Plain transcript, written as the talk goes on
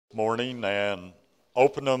morning and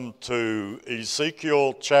open them to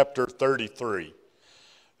Ezekiel chapter 33.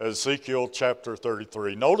 Ezekiel chapter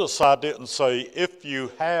 33. Notice I didn't say if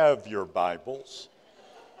you have your Bibles,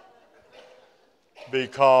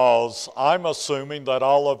 because I'm assuming that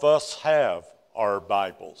all of us have our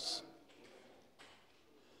Bibles.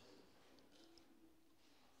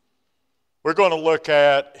 We're going to look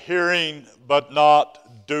at hearing but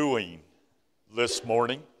not doing this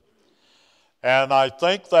morning. And I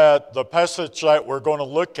think that the passage that we're going to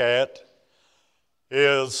look at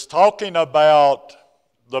is talking about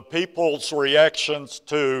the people's reactions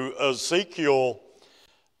to Ezekiel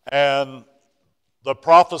and the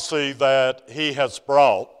prophecy that he has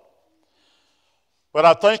brought. But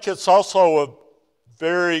I think it's also a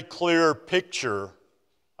very clear picture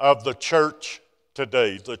of the church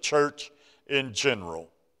today, the church in general.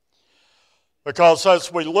 Because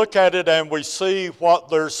as we look at it and we see what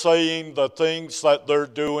they're saying, the things that they're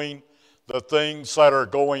doing, the things that are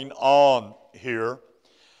going on here,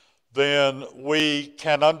 then we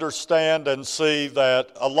can understand and see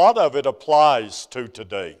that a lot of it applies to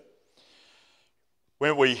today.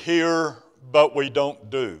 When we hear, but we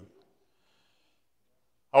don't do.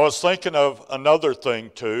 I was thinking of another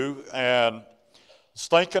thing too, and I was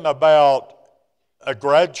thinking about a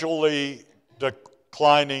gradually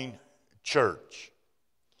declining church.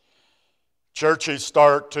 Churches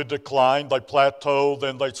start to decline, they plateau,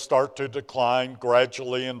 then they start to decline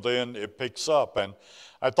gradually, and then it picks up. And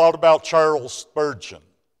I thought about Charles Spurgeon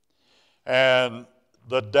and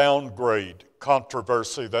the downgrade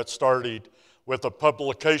controversy that started with a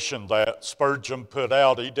publication that Spurgeon put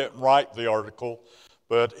out. He didn't write the article,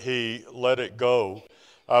 but he let it go,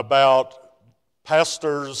 about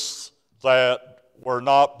pastors that were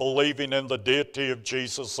not believing in the deity of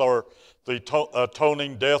Jesus or the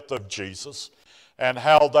atoning death of Jesus, and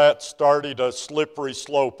how that started a slippery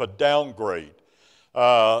slope, a downgrade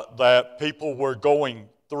that people were going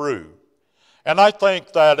through. And I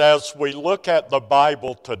think that as we look at the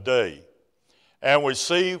Bible today, and we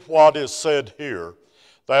see what is said here,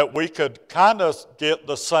 that we could kind of get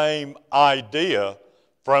the same idea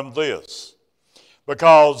from this.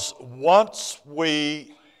 Because once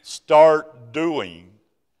we start doing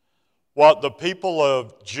what the people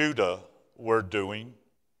of Judah were doing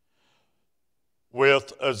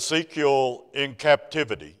with Ezekiel in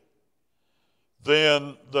captivity,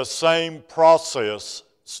 then the same process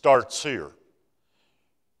starts here.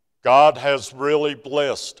 God has really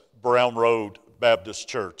blessed Brown Road Baptist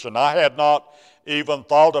Church, and I had not even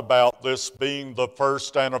thought about this being the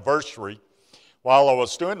first anniversary while I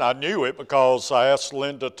was doing it. I knew it because I asked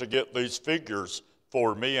Linda to get these figures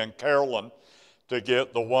for me and Carolyn to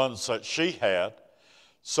get the ones that she had.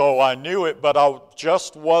 So I knew it, but I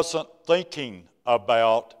just wasn't thinking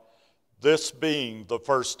about this being the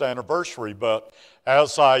first anniversary. But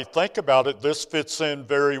as I think about it, this fits in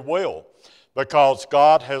very well because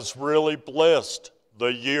God has really blessed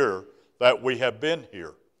the year that we have been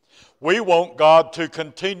here. We want God to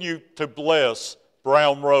continue to bless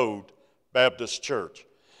Brown Road Baptist Church.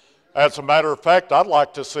 As a matter of fact, I'd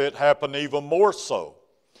like to see it happen even more so.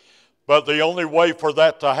 But the only way for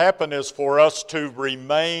that to happen is for us to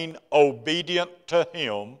remain obedient to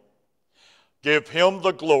Him, give Him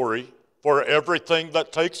the glory for everything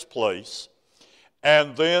that takes place,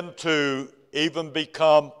 and then to even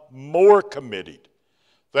become more committed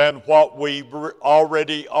than what we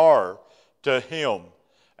already are to Him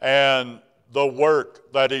and the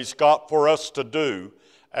work that He's got for us to do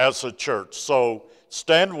as a church. So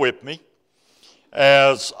stand with me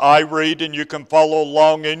as I read, and you can follow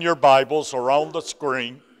along in your Bibles or on the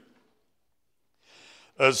screen.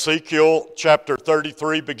 Ezekiel chapter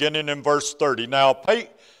 33, beginning in verse 30. Now pay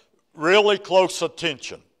really close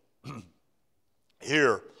attention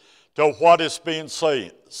here to what is being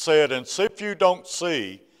said, and see if you don't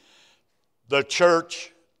see the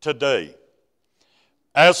church today.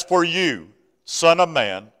 As for you, son of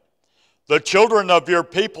man, the children of your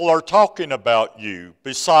people are talking about you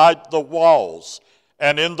beside the walls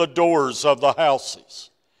and in the doors of the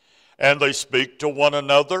houses. And they speak to one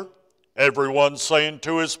another, everyone saying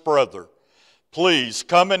to his brother, please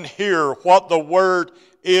come and hear what the word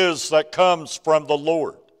is that comes from the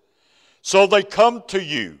Lord. So they come to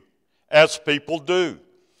you as people do.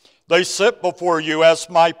 They sit before you as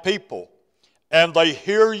my people, and they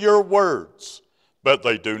hear your words, but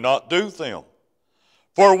they do not do them.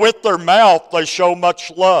 For with their mouth they show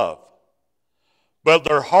much love, but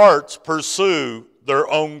their hearts pursue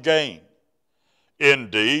their own gain.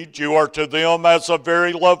 Indeed, you are to them as a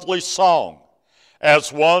very lovely song,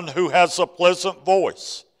 as one who has a pleasant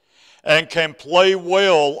voice and can play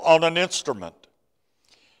well on an instrument.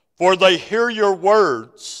 For they hear your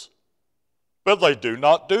words, but they do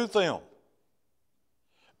not do them.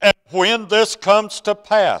 And when this comes to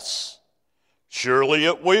pass, surely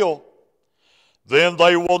it will, then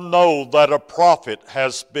they will know that a prophet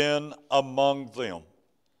has been among them.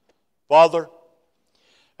 Father,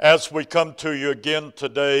 as we come to you again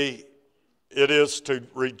today, it is to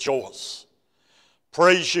rejoice.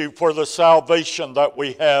 Praise you for the salvation that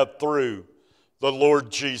we have through the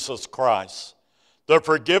Lord Jesus Christ. The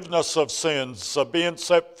forgiveness of sins, of being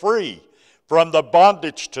set free from the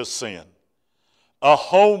bondage to sin. A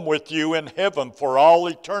home with you in heaven for all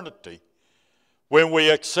eternity when we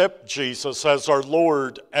accept Jesus as our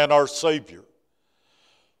Lord and our Savior.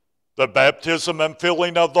 The baptism and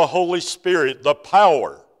filling of the Holy Spirit, the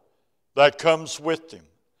power that comes with Him,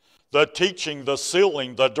 the teaching, the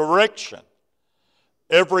sealing, the direction,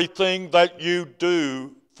 everything that you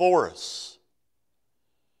do for us.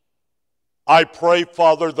 I pray,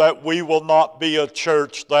 Father, that we will not be a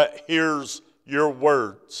church that hears your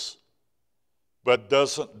words but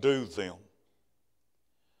doesn't do them,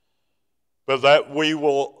 but that we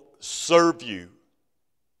will serve you,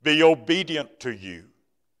 be obedient to you,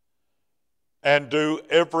 and do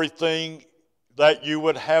everything that you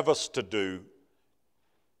would have us to do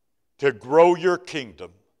to grow your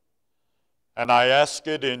kingdom. And I ask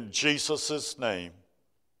it in Jesus' name.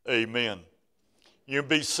 Amen. You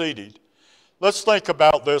be seated. Let's think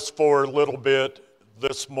about this for a little bit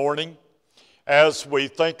this morning as we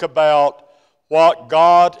think about what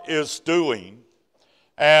God is doing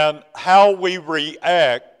and how we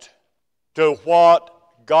react to what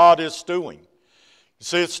God is doing. You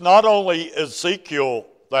see, it's not only Ezekiel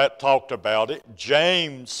that talked about it.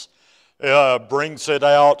 James brings it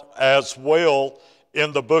out as well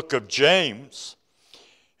in the book of James.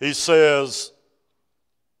 He says,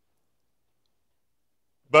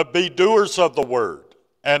 "But be doers of the word,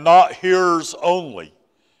 and not hearers only,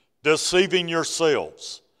 deceiving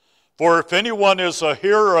yourselves. For if anyone is a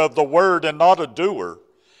hearer of the word and not a doer,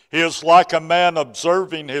 he is like a man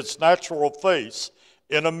observing his natural face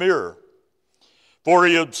in a mirror. For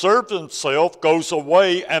he observes himself, goes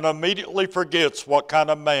away, and immediately forgets what kind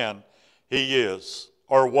of man he is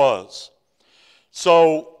or was."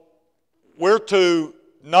 So we're to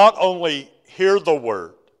not only hear the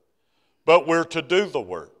word, but we're to do the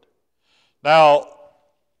word. Now,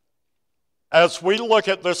 as we look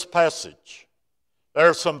at this passage, there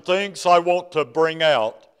are some things I want to bring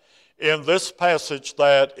out in this passage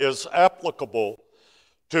that is applicable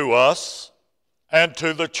to us and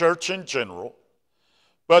to the church in general,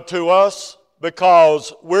 but to us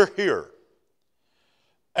because we're here.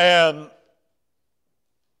 And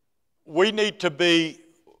we need to be,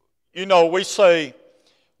 we say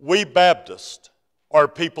we Baptists are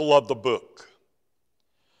people of the book.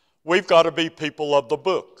 We've got to be people of the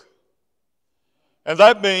book. And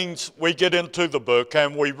that means we get into the book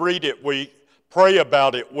and we read it, we pray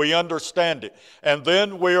about it, we understand it, and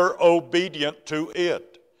then we're obedient to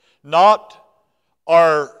it. Not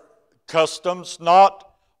our customs,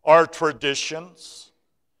 not our traditions.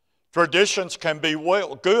 Traditions can be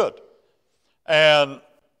good, and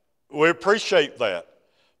we appreciate that.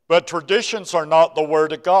 But traditions are not the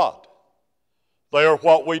Word of God. They are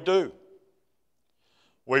what we do.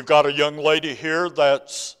 We've got a young lady here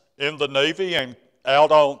that's in the Navy and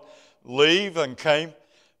out on leave and came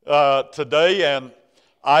today, and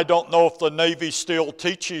I don't know if the Navy still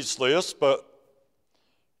teaches this, but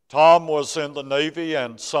Tom was in the Navy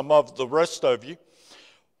and some of the rest of you.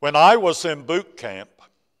 When I was in boot camp,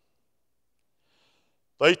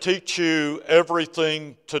 they teach you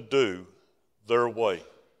everything to do their way.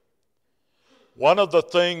 One of the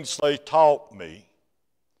things they taught me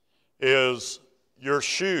is your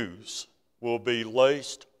shoes will be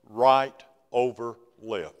laced right over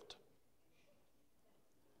left.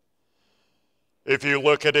 If you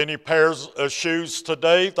look at any pairs of shoes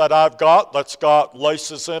today that I've got that's got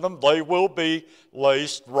laces in them, they will be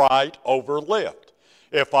laced right over left.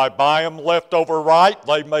 If I buy them left over right,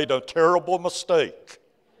 they made a terrible mistake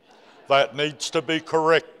that needs to be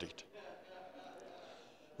corrected.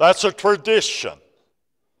 That's a tradition.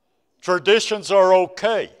 Traditions are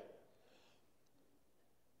okay.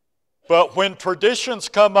 But when traditions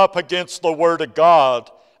come up against the Word of God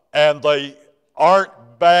and they aren't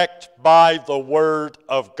backed by the Word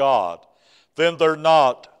of God, then they're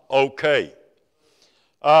not okay.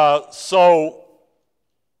 So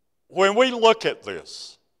when we look at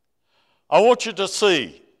this, I want you to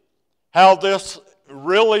see how this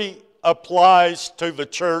really applies to the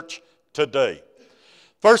church today.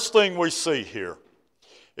 First thing we see here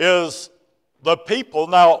is the people.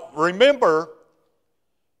 Now remember,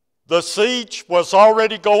 The siege was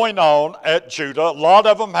already going on at Judah. A lot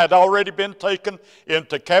of them had already been taken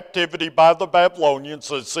into captivity by the Babylonians.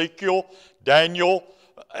 Ezekiel, Daniel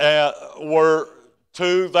were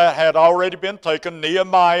two that had already been taken.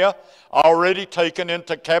 Nehemiah, already taken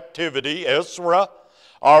into captivity. Ezra,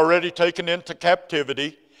 already taken into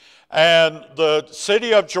captivity. And the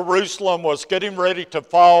city of Jerusalem was getting ready to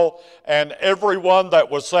fall, and everyone that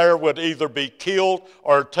was there would either be killed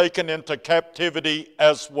or taken into captivity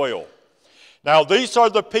as well. Now, these are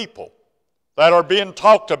the people that are being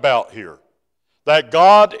talked about here, that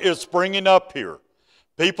God is bringing up here.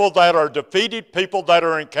 People that are defeated, people that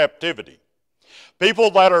are in captivity.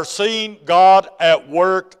 People that are seeing God at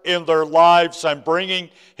work in their lives and bringing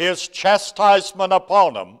His chastisement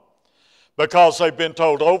upon them, because they've been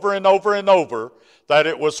told over and over and over that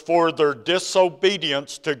it was for their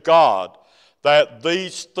disobedience to God that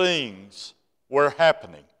these things were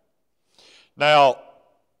happening. Now,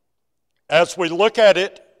 as we look at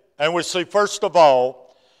it, and we see, first of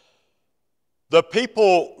all, the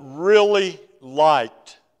people really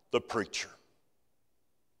liked the preacher.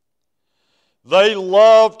 They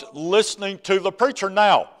loved listening to the preacher.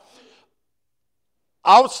 Now,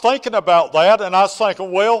 I was thinking about that, and I was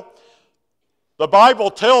thinking, well, the Bible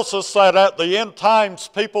tells us that at the end times,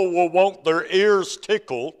 people will want their ears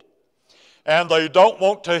tickled, and they don't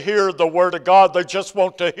want to hear the Word of God. They just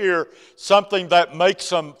want to hear something that makes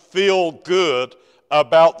them feel good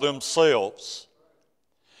about themselves.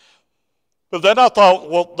 But then I thought,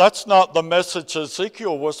 well, that's not the message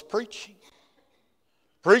Ezekiel was preaching.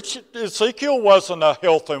 Ezekiel wasn't a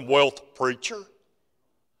health and wealth preacher.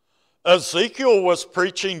 Ezekiel was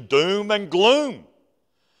preaching doom and gloom.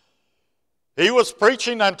 He was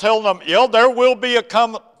preaching and telling them, yeah, there will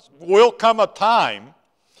come a time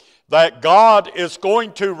that God is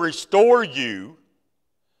going to restore you,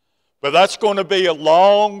 but that's going to be a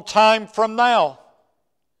long time from now.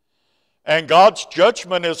 And God's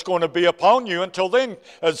judgment is going to be upon you until then.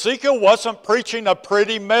 Ezekiel wasn't preaching a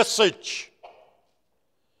pretty message.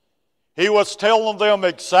 He was telling them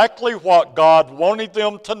exactly what God wanted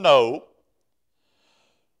them to know.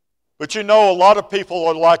 But you know, a lot of people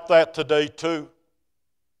are like that today too.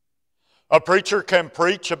 A preacher can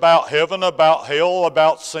preach about heaven, about hell,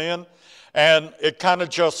 about sin, and it kind of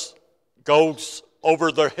just goes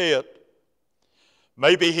over their head.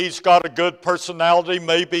 Maybe he's got a good personality,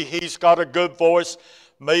 maybe he's got a good voice,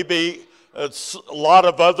 maybe it's a lot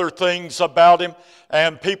of other things about him,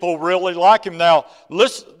 and people really like him. Now,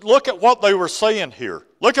 look at what they were saying here.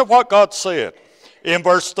 Look at what God said in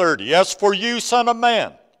verse 30. As for you, son of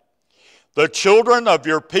man, the children of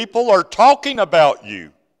your people are talking about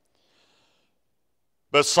you.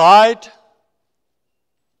 Beside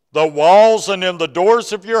the walls and in the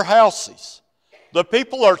doors of your houses, the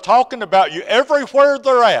people are talking about you. Everywhere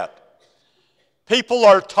they're at, people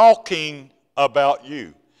are talking about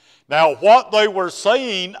you. Now, what they were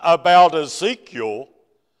saying about Ezekiel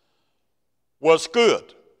was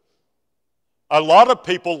good. A lot of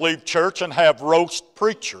people leave church and have roast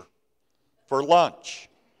preacher for lunch.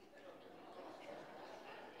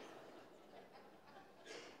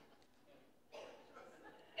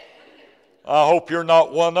 I hope you're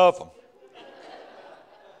not one of them.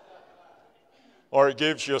 Or it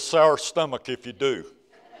gives you a sour stomach if you do.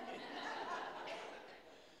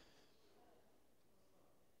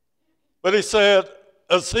 But he said,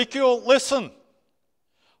 Ezekiel, listen.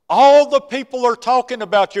 All the people are talking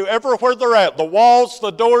about you everywhere they're at. The walls,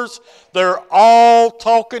 the doors, they're all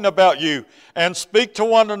talking about you. And speak to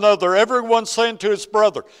one another. Everyone's saying to his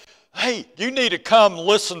brother, hey, you need to come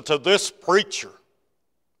listen to this preacher.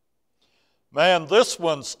 Man, this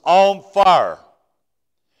one's on fire.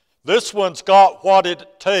 This one's got what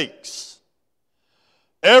it takes.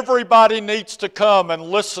 Everybody needs to come and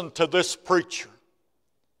listen to this preacher.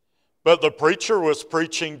 But the preacher was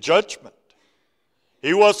preaching judgment.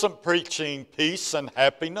 He wasn't preaching peace and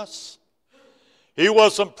happiness. He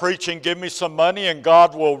wasn't preaching, give me some money and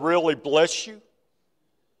God will really bless you.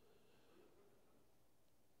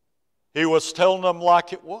 He was telling them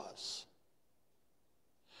like it was.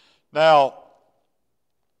 Now,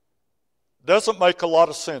 doesn't make a lot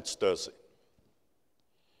of sense, does it?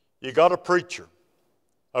 You got a preacher,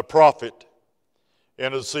 a prophet,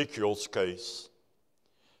 in Ezekiel's case,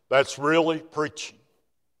 that's really preaching,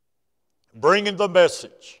 bringing the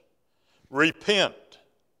message. Repent.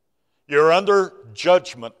 You're under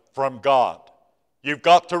judgment from God. You've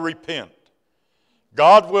got to repent.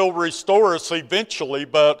 God will restore us eventually,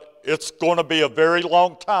 but it's going to be a very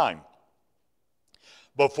long time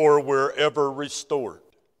before we're ever restored.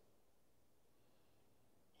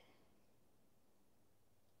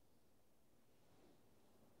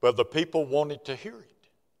 But the people wanted to hear it.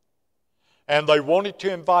 And they wanted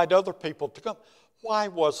to invite other people to come. Why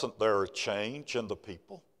wasn't there a change in the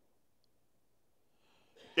people?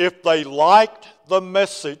 If they liked the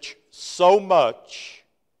message so much,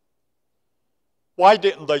 why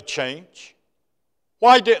didn't they change?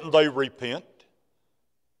 Why didn't they repent?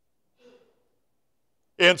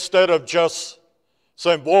 Instead of just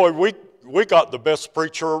saying, boy, we got the best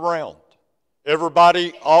preacher around.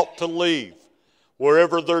 Everybody ought to leave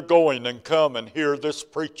wherever they're going and come and hear this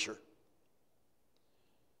preacher.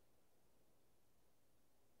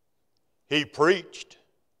 He preached,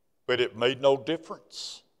 but it made no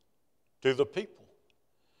difference to the people.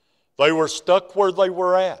 They were stuck where they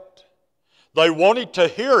were at. They wanted to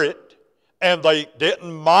hear it, and they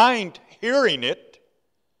didn't mind hearing it,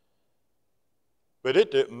 but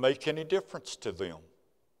it didn't make any difference to them.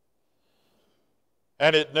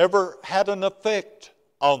 And it never had an effect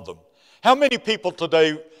on them. How many people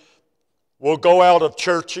today will go out of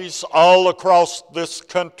churches all across this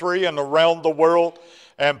country and around the world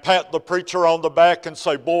and pat the preacher on the back and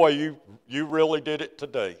say, boy, you really did it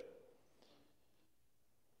today.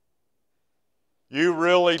 You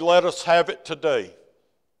really let us have it today.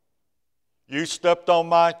 You stepped on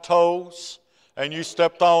my toes, and you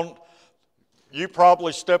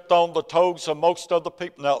probably stepped on the toes of most other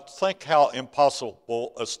people. Now, think how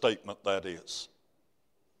impossible a statement that is.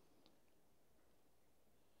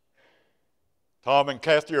 Tom and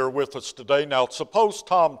Kathy are with us today. Now, suppose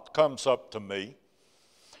Tom comes up to me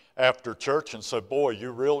after church and said, boy,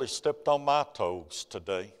 you really stepped on my toes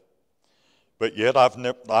today. But yet I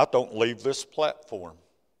don't leave this platform.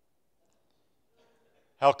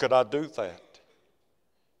 How could I do that?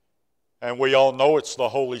 And we all know it's the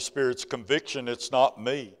Holy Spirit's conviction. It's not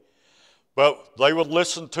me. But they would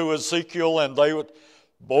listen to Ezekiel and they would,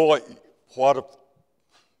 boy,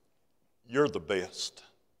 you're the best.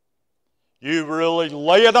 You really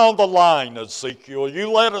lay it on the line, Ezekiel.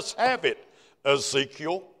 You let us have it,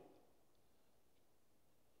 Ezekiel.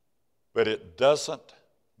 But it doesn't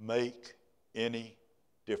make any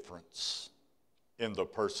difference in the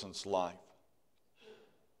person's life.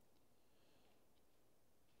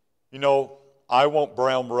 You know, I want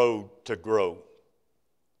Brown Road to grow.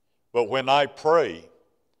 But when I pray,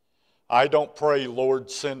 I don't pray, Lord,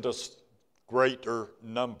 send us greater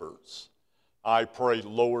numbers. I pray,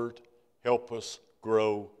 Lord, help us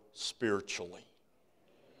grow spiritually.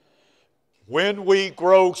 When we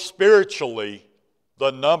grow spiritually,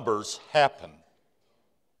 the numbers happen.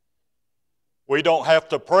 We don't have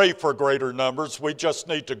to pray for greater numbers. We just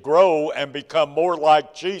need to grow and become more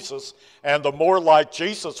like Jesus. And the more like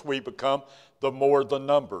Jesus we become, the more the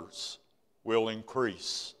numbers will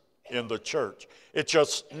increase in the church. It's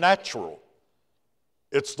just natural.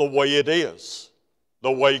 It's the way it is,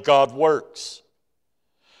 the way God works.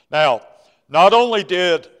 Now, not only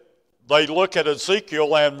did they look at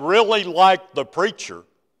Ezekiel and really like the preacher,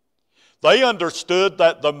 they understood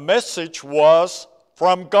that the message was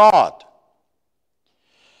from God.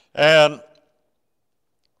 And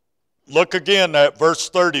look again at verse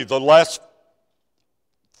 30, the last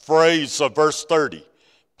phrase of verse 30.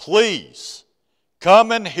 Please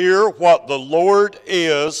come and hear what the word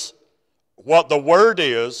is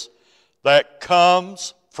that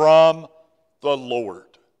comes from the Lord.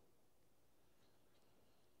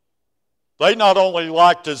 They not only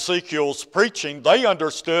liked Ezekiel's preaching, they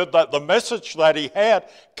understood that the message that he had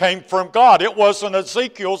came from God. It wasn't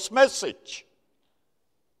Ezekiel's message.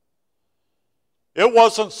 It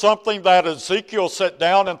wasn't something that Ezekiel sat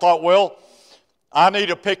down and thought, well, I need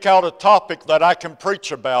to pick out a topic that I can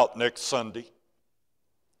preach about next Sunday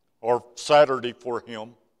or Saturday for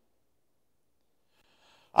him.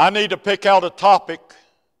 I need to pick out a topic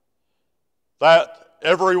that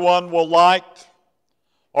everyone will like,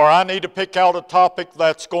 or I need to pick out a topic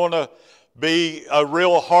that's going to be a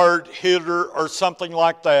real hard hitter or something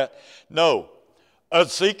like that. No,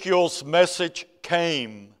 Ezekiel's message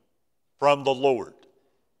came from the Lord.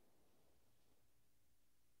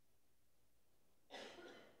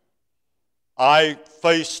 I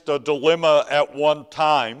faced a dilemma at one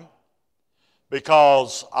time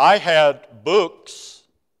because I had books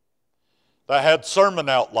that had sermon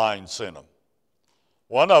outlines in them.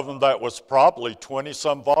 One of them that was probably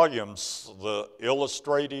 20-some volumes, the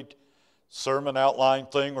illustrated sermon outline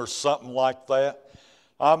thing or something like that.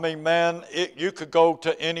 I mean, man, you could go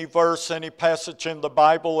to any verse, any passage in the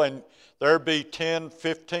Bible, and there'd be 10,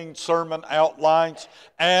 15 sermon outlines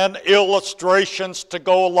and illustrations to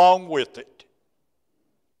go along with it.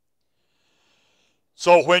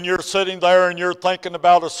 So when you're sitting there and you're thinking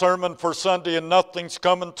about a sermon for Sunday and nothing's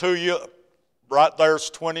coming to you, right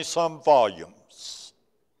there's 20-some volumes.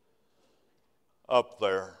 up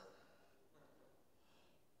there.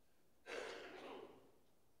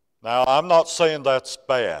 Now, I'm not saying that's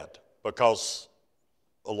bad, because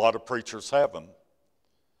a lot of preachers have them.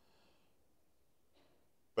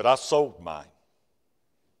 But I sold mine.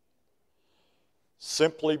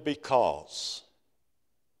 Simply because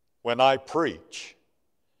when I preach,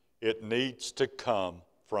 it needs to come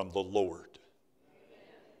from the Lord.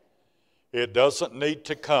 It doesn't need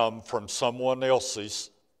to come from someone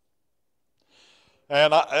else's.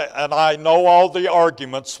 And I know all the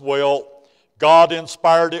arguments. Well, God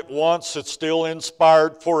inspired it once, it's still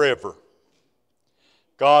inspired forever.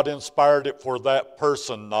 God inspired it for that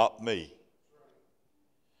person, not me.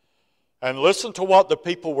 And listen to what the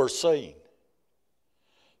people were saying.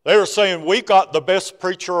 They were saying, we got the best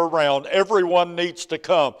preacher around. Everyone needs to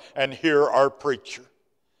come and hear our preacher.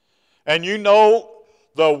 And you know,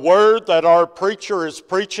 the word that our preacher is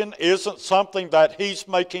preaching isn't something that he's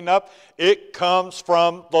making up. It comes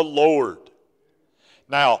from the Lord.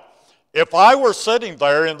 Now, if I were sitting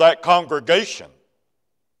there in that congregation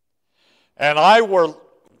and I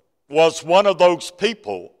was one of those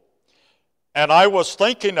people, and I was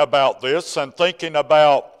thinking about this and thinking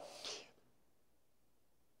about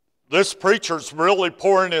this preacher's really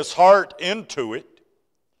pouring his heart into it,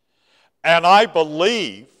 and I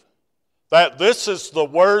believe that this is the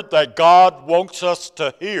word that God wants us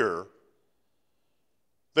to hear,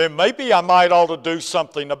 then maybe I might ought to do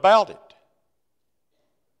something about it.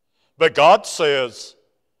 But God says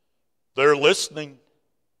they're listening,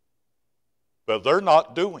 but they're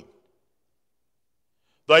not doing.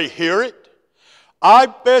 They hear it. I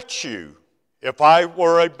bet you, if I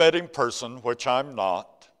were a betting person, which I'm not,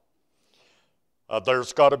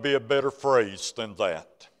 there's got to be a better phrase than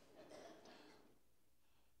that.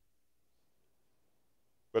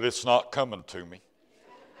 But it's not coming to me.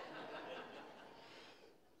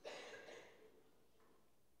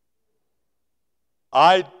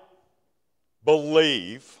 I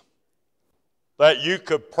believe that you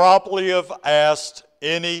could probably have asked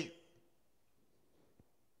any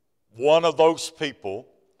one of those people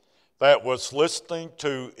that was listening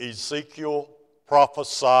to Ezekiel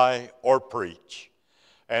prophesy or preach,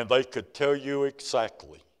 and they could tell you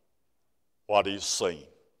exactly what he's seen,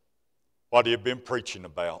 what he had been preaching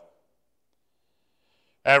about.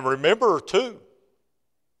 And remember too,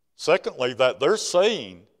 secondly, that they're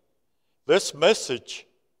saying this message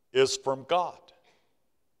is from God.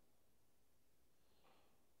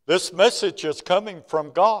 This message is coming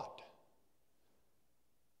from God.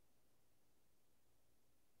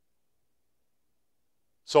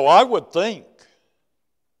 So I would think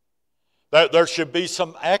that there should be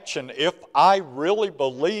some action. If I really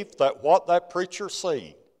believe that what that preacher's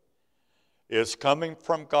saying is coming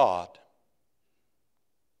from God,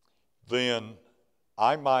 then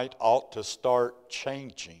I might ought to start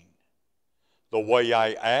changing the way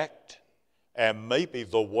I act and maybe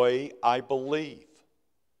the way I believe,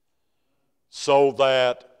 so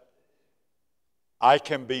that I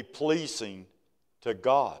can be pleasing to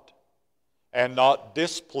God and not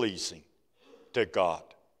displeasing to God.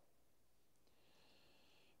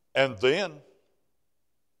 And then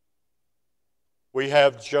we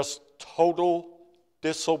have just total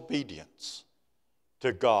disobedience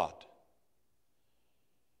to God.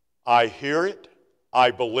 I hear it,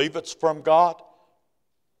 I believe it's from God,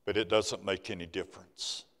 but it doesn't make any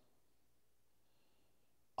difference.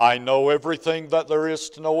 I know everything that there is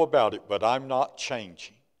to know about it, but I'm not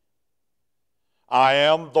changing. I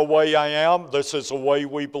am the way I am. This is the way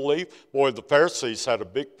we believe. Boy, the Pharisees had a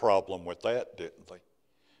big problem with that, didn't they?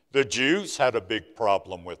 The Jews had a big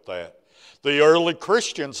problem with that. The early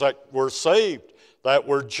Christians that were saved, that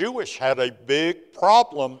were Jewish, had a big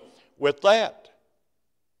problem with that,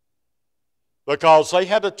 because they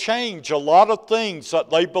had to change a lot of things that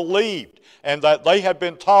they believed and that they had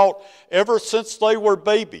been taught ever since they were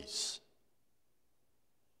babies.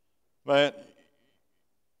 Man,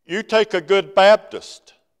 you take a good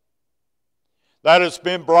Baptist that has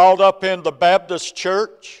been brought up in the Baptist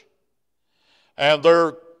church, and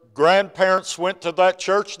their grandparents went to that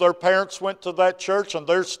church, their parents went to that church, and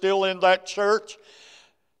they're still in that church.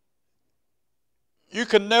 You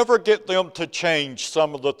can never get them to change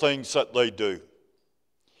some of the things that they do,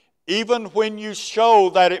 even when you show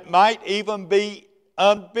that it might even be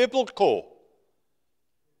unbiblical.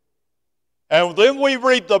 And then we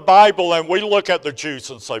read the Bible and we look at the Jews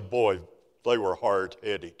and say, boy, they were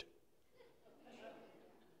hard-headed.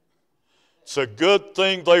 It's a good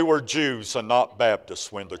thing they were Jews and not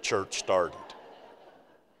Baptists when the church started.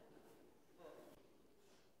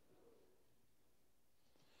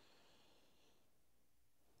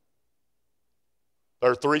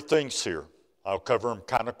 There are three things here I'll cover them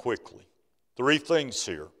kind of quickly. 3 things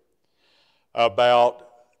here about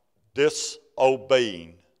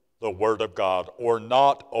disobeying the Word of God or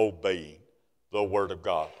not obeying the Word of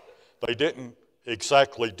God. They didn't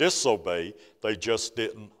exactly disobey, they just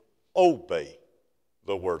didn't obey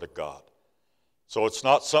the Word of God. So it's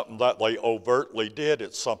not something that they overtly did,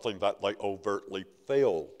 it's something that they overtly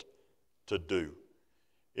failed to do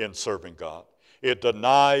in serving God. It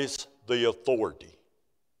denies the authority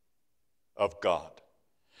of God.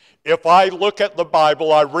 If I look at the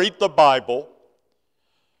Bible, I read the Bible,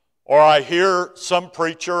 or I hear some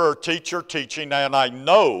preacher or teacher teaching, and I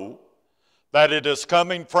know that it is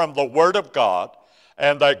coming from the Word of God,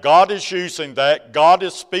 and that God is using that, God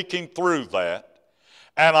is speaking through that,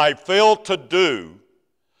 and I fail to do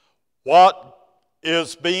what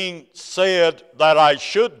is being said that I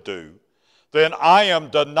should do, then I am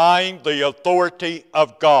denying the authority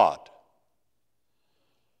of God.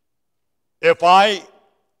 If I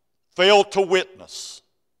fail to witness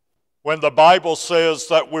when the Bible says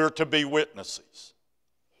that we're to be witnesses,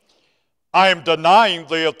 I am denying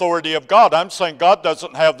the authority of God. I'm saying God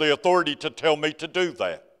doesn't have the authority to tell me to do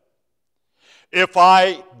that. If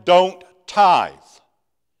I don't tithe,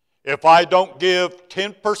 if I don't give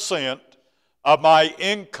 10% of my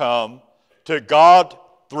income to God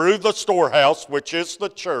through the storehouse, which is the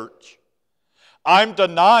church, I'm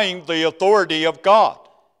denying the authority of God.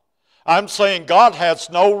 I'm saying God has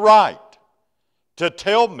no right to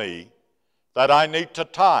tell me that I need to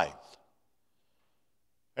tithe.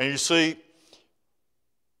 And you see,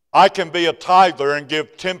 I can be a tither and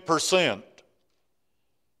give 10%,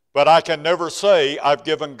 but I can never say I've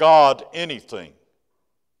given God anything,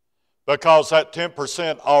 because that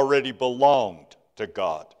 10% already belonged to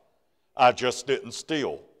God. I just didn't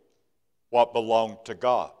steal what belonged to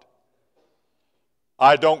God.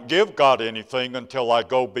 I don't give God anything until I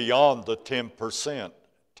go beyond the 10%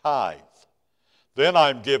 tithe. Then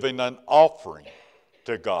I'm giving an offering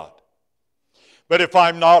to God. But if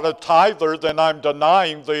I'm not a tither, then I'm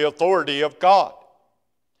denying the authority of God.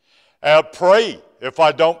 Pray. If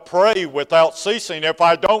I don't pray without ceasing, if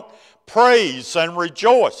I don't praise and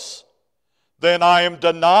rejoice, then I am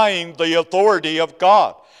denying the authority of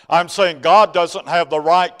God. I'm saying God doesn't have the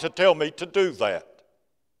right to tell me to do that.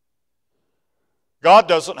 God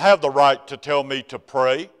doesn't have the right to tell me to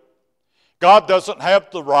pray. God doesn't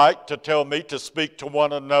have the right to tell me to speak to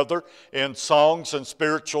one another in songs and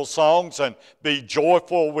spiritual songs and be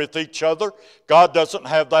joyful with each other. God doesn't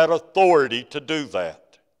have that authority to do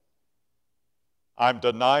that. I'm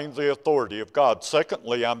denying the authority of God.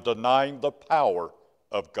 Secondly, I'm denying the power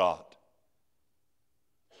of God.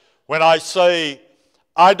 When I say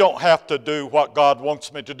I don't have to do what God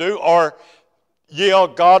wants me to do, or yeah,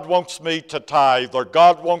 God wants me to tithe, or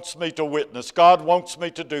God wants me to witness, God wants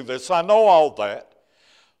me to do this. I know all that,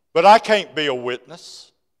 but I can't be a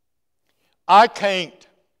witness. I can't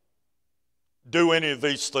do any of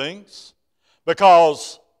these things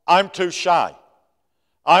because I'm too shy.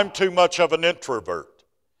 I'm too much of an introvert.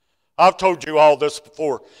 I've told you all this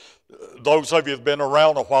before. Those of you that have been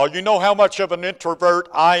around a while, you know how much of an introvert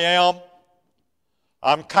I am?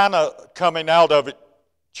 I'm kind of coming out of it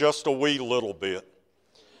just a wee little bit.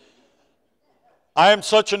 I am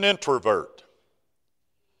such an introvert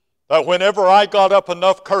that whenever I got up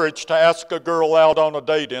enough courage to ask a girl out on a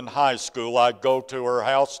date in high school, I'd go to her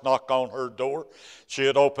house, knock on her door.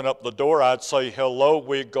 She'd open up the door. I'd say hello.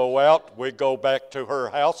 We'd go out. We'd go back to her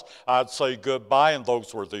house. I'd say goodbye, and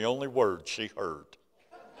those were the only words she heard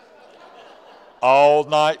all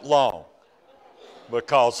night long,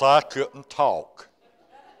 because I couldn't talk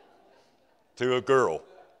to a girl.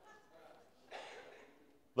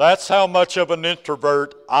 That's how much of an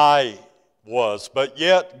introvert I was. But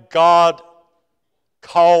yet God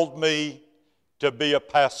called me to be a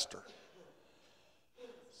pastor.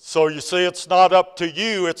 So you see, it's not up to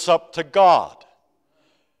you, it's up to God.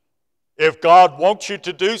 If God wants you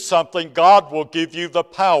to do something, God will give you the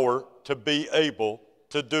power to be able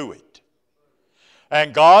to do it.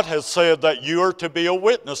 And God has said that you are to be a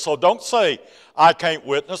witness. So don't say, I can't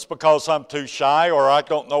witness because I'm too shy or I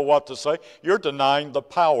don't know what to say. You're denying the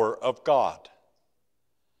power of God.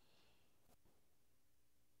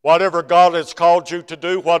 Whatever God has called you to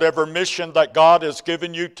do, whatever mission that God has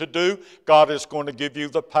given you to do, God is going to give you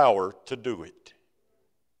the power to do it.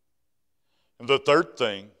 And the third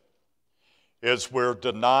thing is we're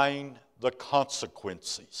denying the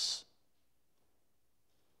consequences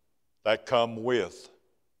that come with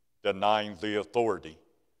denying the authority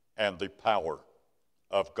and the power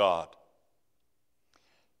of God.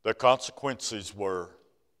 The consequences were,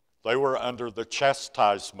 they were under the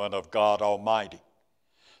chastisement of God Almighty.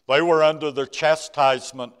 They were under the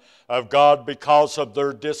chastisement of God because of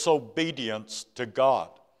their disobedience to God.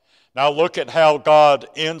 Now look at how God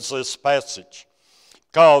ends this passage.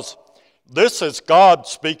 Because this is God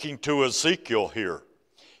speaking to Ezekiel here.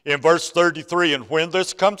 In verse 33, and when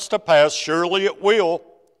this comes to pass, surely it will,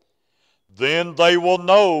 then they will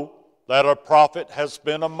know that a prophet has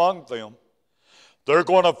been among them. They're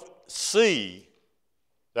going to see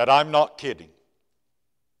that I'm not kidding.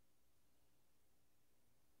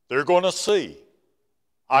 They're going to see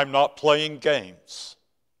I'm not playing games.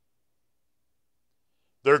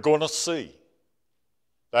 They're going to see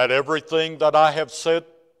that everything that I have said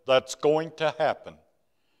that's going to happen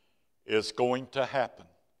is going to happen.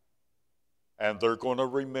 And they're going to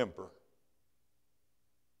remember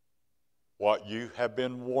what you have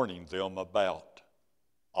been warning them about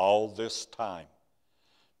all this time.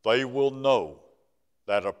 They will know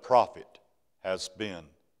that a prophet has been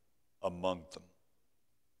among them.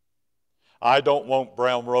 I don't want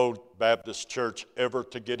Brown Road Baptist Church ever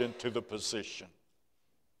to get into the position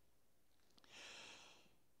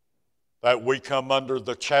that we come under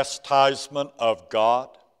the chastisement of God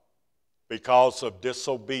because of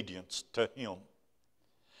disobedience to Him.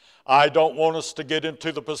 I don't want us to get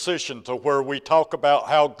into the position to where we talk about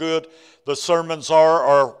how good the sermons are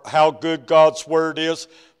or how good God's Word is,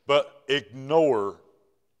 but ignore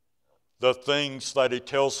the things that He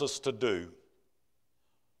tells us to do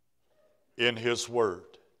in His Word.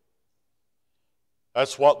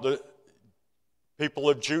 That's what the people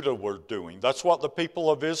of Judah were doing. That's what the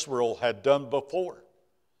people of Israel had done before.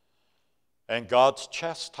 And God's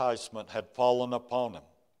chastisement had fallen upon them.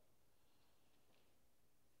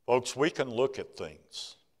 Folks, we can look at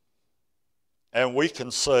things and we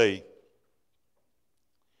can say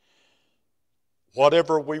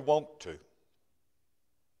whatever we want to.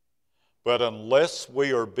 But unless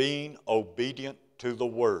we are being obedient to the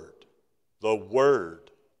Word, the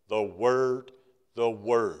Word, the Word, the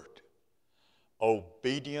Word,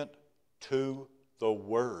 obedient to the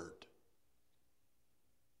Word,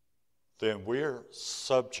 then we're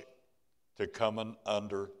subject to coming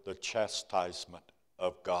under the chastisement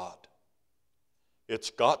of God. It's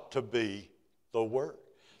got to be the Word.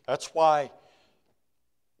 That's why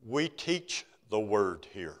we teach the Word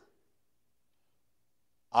here.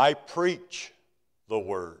 I preach the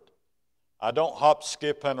Word. I don't hop,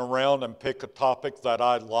 skipping around and pick a topic that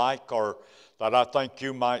I like or that I think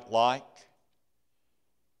you might like.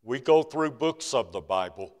 We go through books of the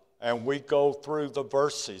Bible and we go through the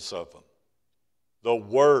verses of them. The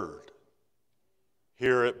Word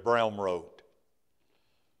here at Brown Road.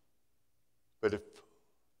 But if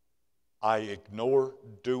I ignore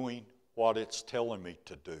doing what it's telling me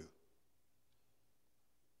to do,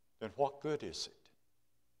 then what good is it?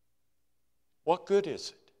 What good is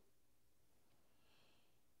it?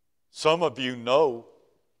 Some of you know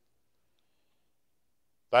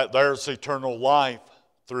that there's eternal life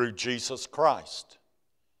through Jesus Christ.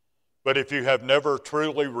 But if you have never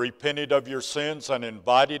truly repented of your sins and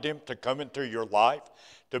invited Him to come into your life,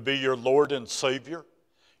 to be your Lord and Savior,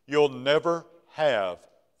 you'll never have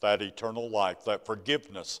that eternal life, that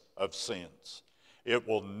forgiveness of sins. It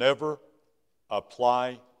will never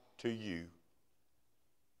apply to you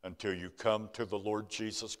until you come to the Lord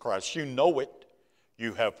Jesus Christ. You know it.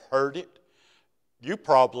 You have heard it. You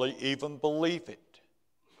probably even believe it.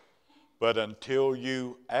 But until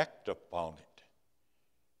you act upon it,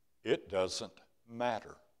 it doesn't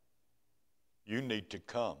matter. You need to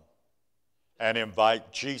come and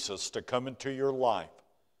invite Jesus to come into your life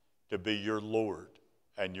to be your Lord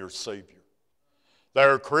and your Savior.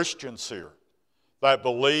 There are Christians here that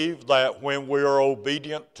believe that when we are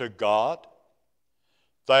obedient to God,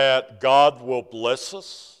 that God will bless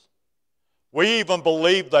us. We even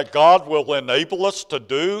believe that God will enable us to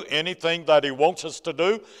do anything that He wants us to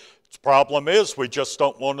do. The problem is we just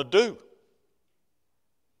don't want to do.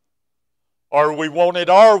 Or we want it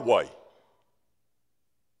our way.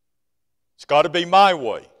 It's got to be my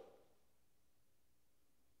way.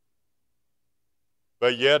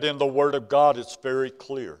 But yet in the Word of God it's very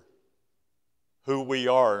clear who we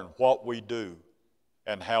are and what we do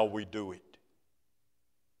and how we do it.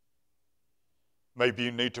 Maybe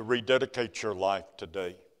you need to rededicate your life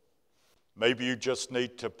today. Maybe you just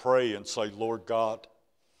need to pray and say, Lord God,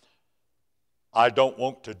 I don't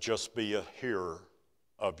want to just be a hearer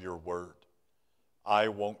of your word. I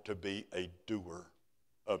want to be a doer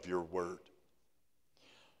of your word.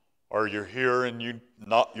 Or you're here and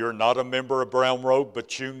you're not a member of Brown Road,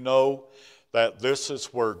 but you know that this is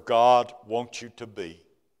where God wants you to be.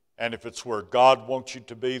 And if it's where God wants you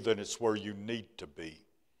to be, then it's where you need to be.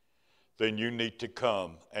 Then you need to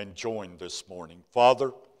come and join this morning.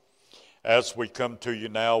 Father, As we come to you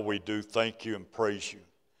now, we do thank you and praise you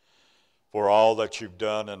for all that you've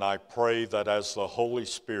done, and I pray that as the Holy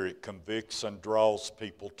Spirit convicts and draws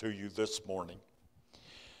people to you this morning,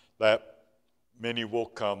 that many will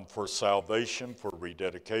come for salvation, for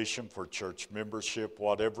rededication, for church membership,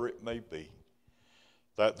 whatever it may be,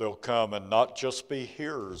 that they'll come and not just be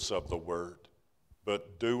hearers of the word,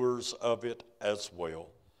 but doers of it as well.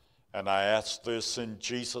 And I ask this in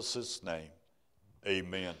Jesus' name,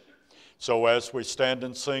 amen. So as we stand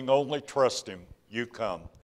and sing, only trust him, you come.